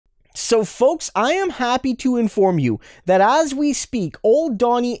So folks, I am happy to inform you that as we speak, old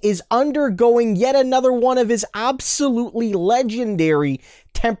Donnie is undergoing yet another one of his absolutely legendary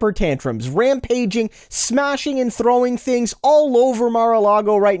temper tantrums, rampaging, smashing and throwing things all over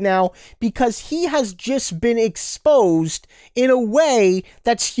Mar-a-Lago right now because he has just been exposed in a way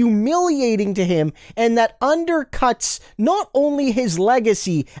that's humiliating to him and that undercuts not only his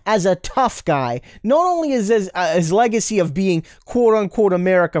legacy as a tough guy, not only his legacy of being quote-unquote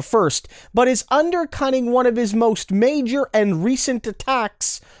America first, but is undercutting one of his most major and recent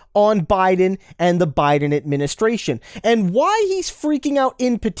attacks on Biden and the Biden administration. And why he's freaking out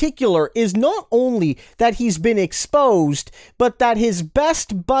in particular is not only that he's been exposed, but that his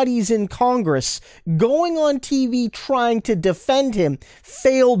best buddies in Congress going on TV trying to defend him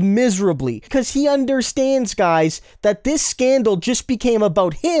failed miserably. Because he understands, guys, that this scandal just became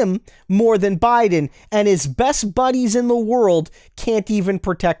about him more than Biden, and his best buddies in the world can't even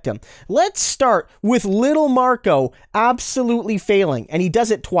protect him. Let's start with little Marco absolutely failing, and he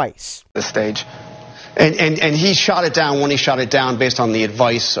does it twice. The stage. And he shot it down when he shot it down based on the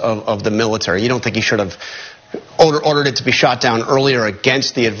advice of the military. You don't think he should have ordered it to be shot down earlier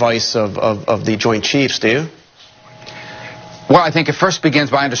against the advice of the Joint Chiefs, do you? Well, I think it first begins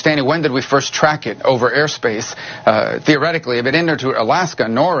by understanding when did we first track it over airspace. Theoretically, if it entered to Alaska,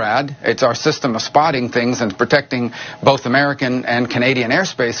 NORAD, it's our system of spotting things and protecting both American and Canadian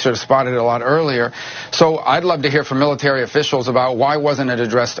airspace, should have spotted it a lot earlier. So I'd love to hear from military officials about why wasn't it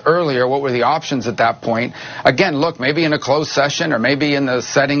addressed earlier? What were the options at that point? Again, look, maybe in a closed session or maybe in the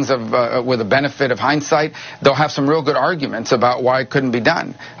settings of with the benefit of hindsight, they'll have some real good arguments about why it couldn't be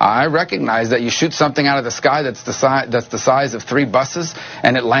done. I recognize that you shoot something out of the sky that's the size of 3 buses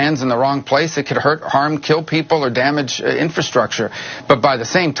and it lands in the wrong place, it could hurt, harm, kill people or damage infrastructure. But by the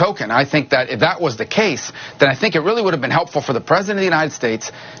same token, I think that if that was the case, then I think it really would have been helpful for the President of the United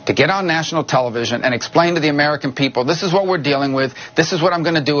States to get on national television and explain to the American people, this is what we're dealing with, this is what I'm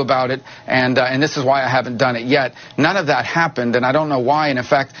going to do about it, and this is why I haven't done it yet. None of that happened, and I don't know why. And in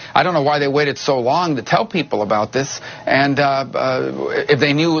fact, I don't know why they waited so long to tell people about this. And if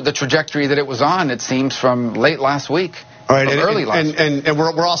they knew the trajectory that it was on, it seems, from late last week. All right, and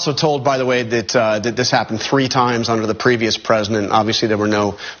we're also told, by the way, that that this happened 3 times under the previous president. Obviously, there were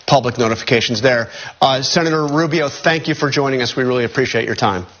no public notifications there. Senator Rubio, thank you for joining us. We really appreciate your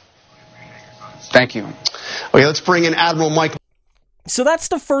time. Thank you. Okay, let's bring in Admiral Mike. So that's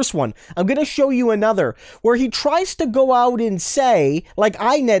the first one. I'm going to show you another where he tries to go out and say, like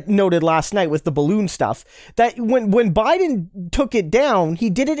I noted last night with the balloon stuff, that when Biden took it down, he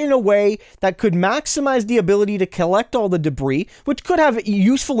did it in a way that could maximize the ability to collect all the debris, which could have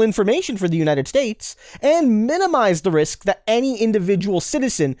useful information for the United States, and minimize the risk that any individual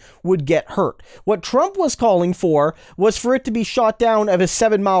citizen would get hurt. What Trump was calling for was for it to be shot down of a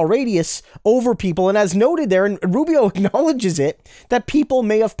 7-mile radius over people, and as noted there, and Rubio acknowledges it, that people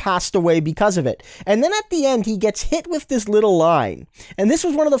may have passed away because of it. And then at the end, he gets hit with this little line. And this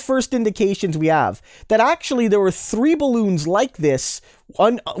was one of the first indications we have that actually there were 3 balloons like this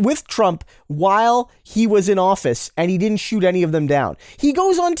with Trump while he was in office, and he didn't shoot any of them down. He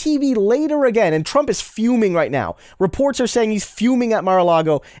goes on TV later again, and Trump is fuming right now. Reports are saying he's fuming at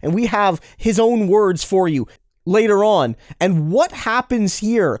Mar-a-Lago, and we have his own words for you later on. And what happens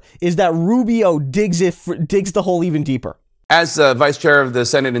here is that Rubio digs the hole even deeper. As Vice Chair of the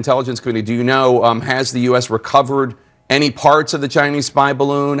Senate Intelligence Committee, do you know, has the U.S. recovered any parts of the Chinese spy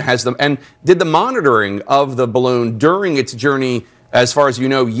balloon? And did the monitoring of the balloon during its journey, as far as you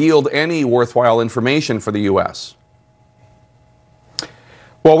know, yield any worthwhile information for the U.S.?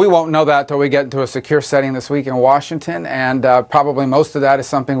 Well, we won't know that until we get into a secure setting this week in Washington, and probably most of that is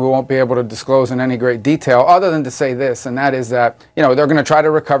something we won't be able to disclose in any great detail, other than to say this, and that is that, you know, they're going to try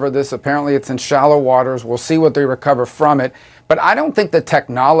to recover this. Apparently it's in shallow waters. We'll see what they recover from it. But I don't think the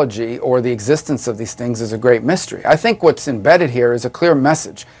technology or the existence of these things is a great mystery. I think what's embedded here is a clear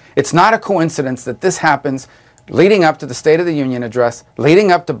message. It's not a coincidence that this happens leading up to the State of the Union address,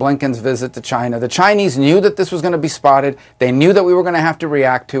 leading up to Blinken's visit to China. The Chinese knew that this was going to be spotted. They knew that we were going to have to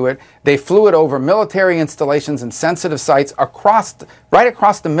react to it. They flew it over military installations and sensitive sites right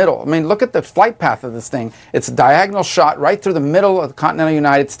across the middle. I mean, look at the flight path of this thing. It's a diagonal shot right through the middle of the continental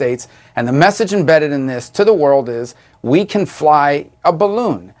United States. And the message embedded in this to the world is we can fly a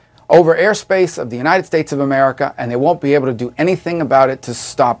balloon over airspace of the United States of America, and they won't be able to do anything about it to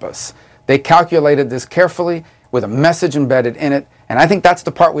stop us. They calculated this carefully with a message embedded in it, and I think that's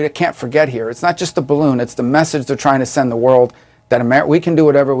the part we can't forget here. It's not just the balloon, it's the message they're trying to send the world that we can do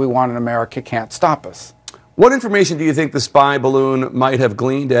whatever we want and America can't stop us. What information do you think the spy balloon might have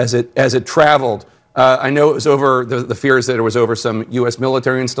gleaned as it traveled I know it was over, the fears that it was over some U.S.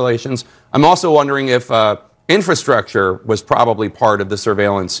 military installations. I'm also wondering if infrastructure was probably part of the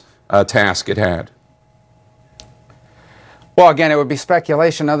surveillance task it had. Well, again, it would be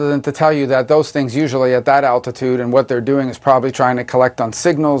speculation other than to tell you that those things usually at that altitude and what they're doing is probably trying to collect on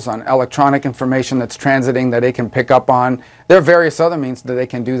signals, on electronic information that's transiting that they can pick up on. There are various other means that they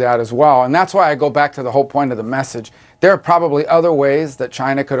can do that as well. And that's why I go back to the whole point of the message. There are probably other ways that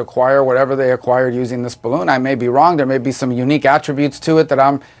China could acquire whatever they acquired using this balloon. I may be wrong. There may be some unique attributes to it that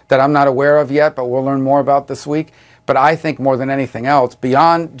I'm not aware of yet, but we'll learn more about this week. But I think more than anything else,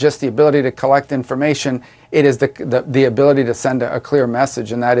 beyond just the ability to collect information, it is the ability to send a clear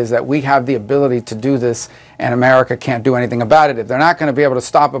message, and that is that we have the ability to do this, and America can't do anything about it. If they're not going to be able to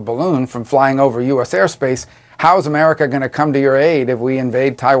stop a balloon from flying over U.S. airspace, how is America going to come to your aid if we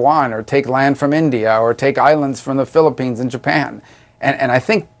invade Taiwan or take land from India or take islands from the Philippines and Japan? And I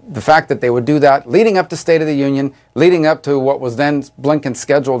think the fact that they would do that leading up to State of the Union, leading up to what was then Blinken's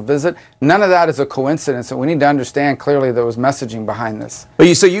scheduled visit, none of that is a coincidence. And we need to understand clearly there was messaging behind this.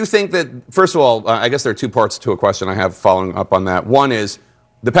 So you think that, first of all, I guess there are two parts to a question I have following up on that. One is,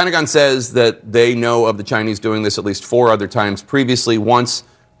 the Pentagon says that they know of the Chinese doing this at least 4 other times previously, once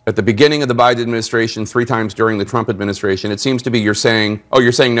at the beginning of the Biden administration, 3 times during the Trump administration. It seems to be you're saying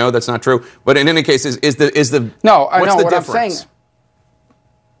no, that's not true. But in any case, no, I know what I'm saying.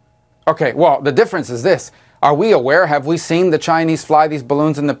 Okay, well, the difference is this. Are we aware? Have we seen the Chinese fly these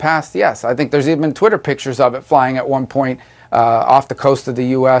balloons in the past? Yes. I think there's even Twitter pictures of it flying at one point off the coast of the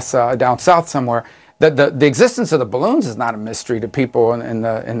U.S. Down south somewhere. The existence of the balloons is not a mystery to people in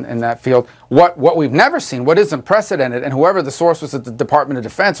that field. What we've never seen, what is unprecedented, and whoever the source was at the Department of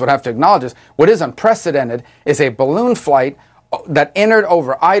Defense would have to acknowledge this, what is unprecedented is a balloon flight that entered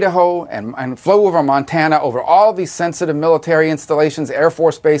over Idaho and flew over Montana, over all these sensitive military installations, Air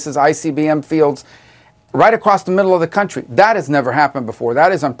Force bases, ICBM fields, right across the middle of the country. That has never happened before.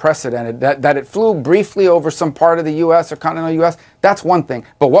 That is unprecedented. That it flew briefly over some part of the U.S. or continental U.S., that's one thing.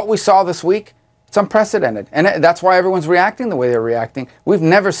 But what we saw this week, it's unprecedented. And that's why everyone's reacting the way they're reacting. We've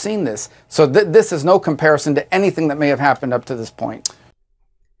never seen this. So this is no comparison to anything that may have happened up to this point.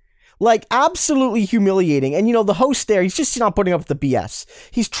 Like, absolutely humiliating. And, you know, the host there, he's just not putting up with the BS.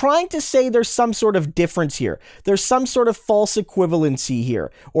 He's trying to say there's some sort of difference here. There's some sort of false equivalency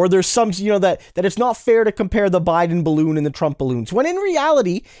here. Or there's some, you know, that it's not fair to compare the Biden balloon and the Trump balloons. When in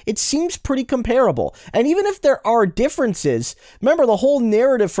reality, it seems pretty comparable. And even if there are differences, remember the whole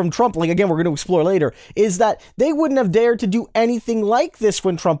narrative from Trump, like, again, we're going to explore later, is that they wouldn't have dared to do anything like this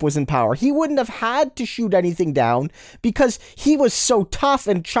when Trump was in power. He wouldn't have had to shoot anything down because he was so tough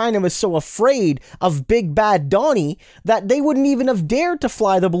and China was so afraid of big bad Donnie that they wouldn't even have dared to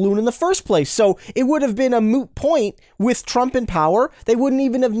fly the balloon in the first place. So it would have been a moot point with Trump in power. They wouldn't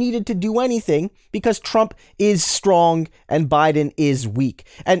even have needed to do anything because Trump is strong and Biden is weak.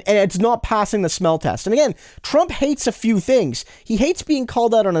 And it's not passing the smell test. And again, Trump hates a few things. He hates being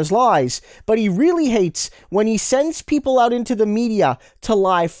called out on his lies, but he really hates when he sends people out into the media to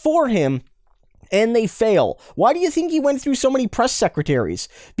lie for him and they fail. Why do you think he went through so many press secretaries?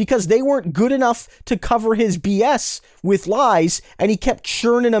 Because they weren't good enough to cover his BS with lies, and he kept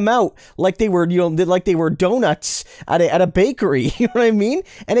churning them out like they were, you know, like they were donuts at a bakery. You know what I mean?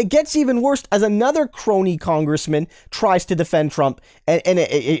 And it gets even worse as another crony congressman tries to defend Trump, and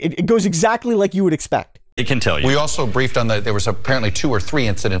it goes exactly like you would expect. It can tell you. We also briefed on that there was apparently 2 or 3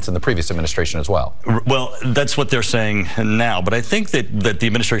 incidents in the previous administration as well. Well, that's what they're saying now. But I think that the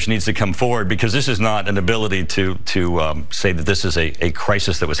administration needs to come forward, because this is not an ability to say that this is a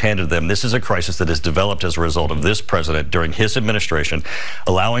crisis that was handed to them. This is a crisis that has developed as a result of this president during his administration,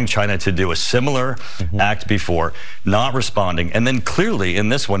 allowing China to do a similar act before, not responding, and then clearly in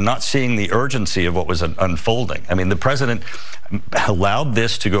this one, not seeing the urgency of what was unfolding. I mean, the president allowed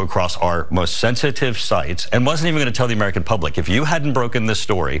this to go across our most sensitive sites and wasn't even going to tell the American public. If you hadn't broken this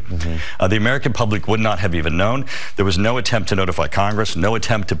story, the American public would not have even known. There was no attempt to notify Congress, no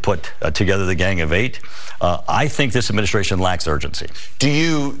attempt to put together the Gang of 8. I think this administration lacks urgency.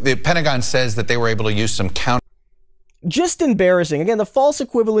 The Pentagon says that they were able to use some counter. Just embarrassing. Again, the false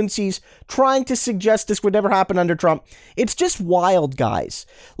equivalencies, trying to suggest this would never happen under Trump. It's just wild, guys.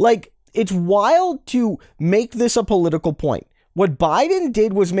 Like, it's wild to make this a political point. What Biden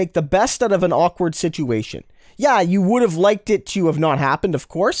did was make the best out of an awkward situation. Yeah, you would have liked it to have not happened, of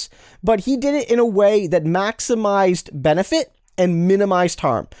course, but he did it in a way that maximized benefit and minimized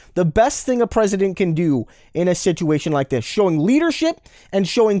harm. The best thing a president can do in a situation like this, showing leadership and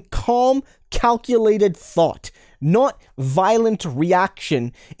showing calm, calculated thought, not violent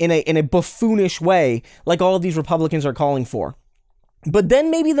reaction in a buffoonish way like all of these Republicans are calling for. But then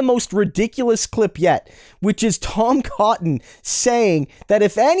maybe the most ridiculous clip yet, which is Tom Cotton saying that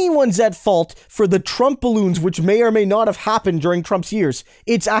if anyone's at fault for the Trump balloons, which may or may not have happened during Trump's years,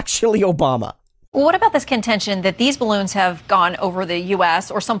 it's actually Obama. Well, what about this contention that these balloons have gone over the U.S.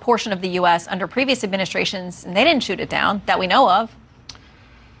 or some portion of the U.S. under previous administrations and they didn't shoot it down that we know of?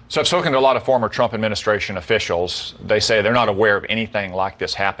 So I've spoken to a lot of former Trump administration officials. They say they're not aware of anything like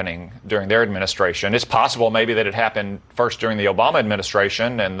this happening during their administration. It's possible maybe that it happened first during the Obama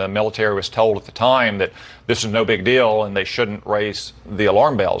administration and the military was told at the time that this is no big deal and they shouldn't raise the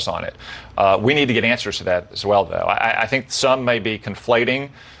alarm bells on it. We need to get answers to that as well, though. I think some may be conflating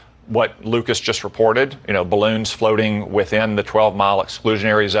what Lucas just reported, balloons floating within the 12-mile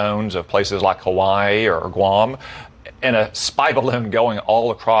exclusionary zones of places like Hawaii or Guam, and a spy balloon going all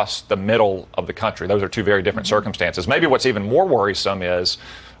across the middle of the country. Those are two very different circumstances. Maybe what's even more worrisome is,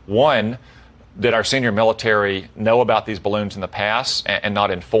 one, did our senior military know about these balloons in the past and not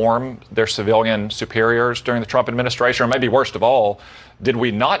inform their civilian superiors during the Trump administration? Or maybe worst of all, did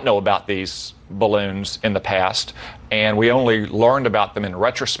we not know about these balloons in the past and we only learned about them in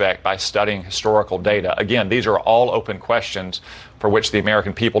retrospect by studying historical data? Again, these are all open questions for which the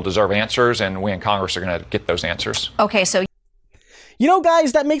American people deserve answers, and we in Congress are going to get those answers. Okay, so...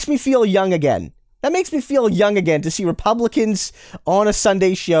 Guys, that makes me feel young again. That makes me feel young again to see Republicans on a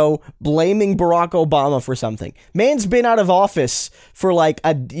Sunday show blaming Barack Obama for something. Man's been out of office for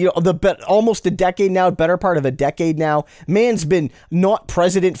almost a decade now, better part of a decade now. Man's been not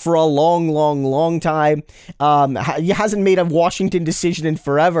president for a long, long, long time. He hasn't made a Washington decision in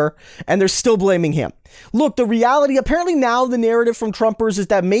forever, and they're still blaming him. Look, the reality, apparently now the narrative from Trumpers is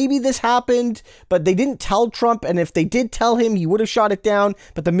that maybe this happened, but they didn't tell Trump, and if they did tell him, he would have shot it down,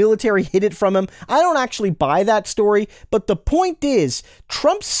 but the military hid it from him. I don't actually buy that story, but the point is,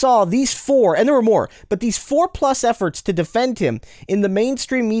 Trump saw these four, and there were more, but these 4+ efforts to defend him in the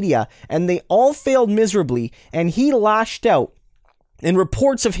mainstream media, and they all failed miserably, and he lashed out. And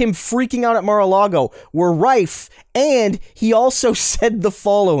reports of him freaking out at Mar-a-Lago were rife, and he also said the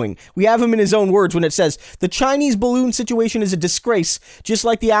following. We have him in his own words when it says, "The Chinese balloon situation is a disgrace, just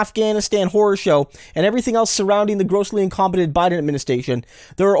like the Afghanistan horror show and everything else surrounding the grossly incompetent Biden administration.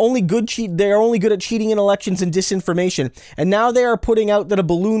 They are only good at cheating in elections and disinformation, and now they are putting out that a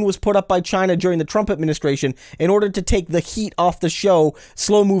balloon was put up by China during the Trump administration in order to take the heat off the show,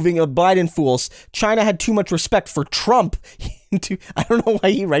 slow-moving of Biden fools. China had too much respect for Trump." I don't know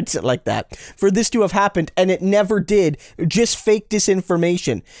why he writes it like that. For this to have happened, and it never did. Just fake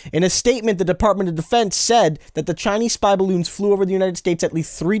disinformation. In a statement, the Department of Defense said that the Chinese spy balloons flew over the United States at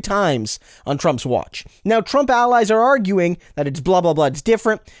least 3 times on Trump's watch. Now, Trump allies are arguing that it's blah, blah, blah, it's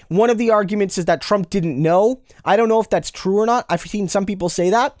different. One of the arguments is that Trump didn't know. I don't know if that's true or not. I've seen some people say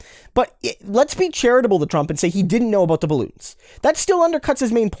that. But let's be charitable to Trump and say he didn't know about the balloons. That still undercuts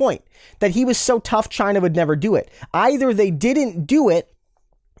his main point, that he was so tough China would never do it. Either they didn't do it,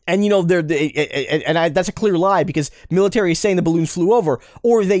 and that's a clear lie because military is saying the balloons flew over,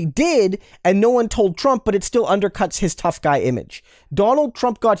 or they did and no one told Trump, but it still undercuts his tough guy image. Donald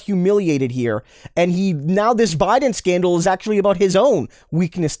Trump got humiliated here, and now this Biden scandal is actually about his own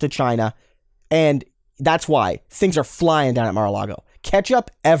weakness to China, and that's why things are flying down at Mar-a-Lago.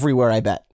 Ketchup everywhere, I bet.